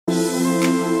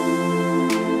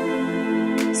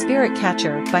Spirit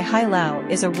Catcher by HiLau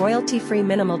is a royalty-free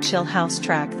minimal chill house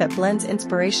track that blends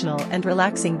inspirational and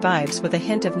relaxing vibes with a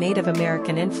hint of Native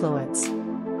American influence.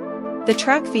 The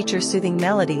track features soothing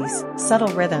melodies,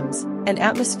 subtle rhythms, and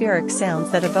atmospheric sounds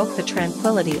that evoke the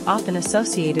tranquility often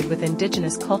associated with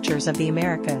indigenous cultures of the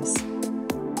Americas.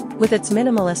 With its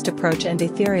minimalist approach and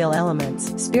ethereal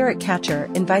elements, Spirit Catcher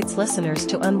invites listeners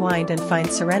to unwind and find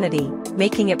serenity,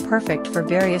 making it perfect for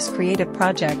various creative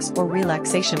projects or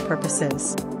relaxation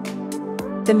purposes.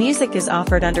 The music is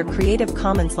offered under Creative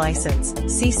Commons license,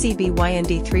 CC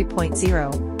BY-ND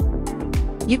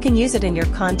 3.0. You can use it in your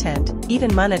content,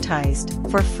 even monetized,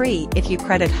 for free if you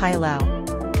credit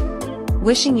HiLau.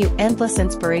 Wishing you endless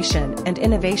inspiration and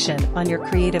innovation on your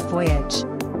creative voyage.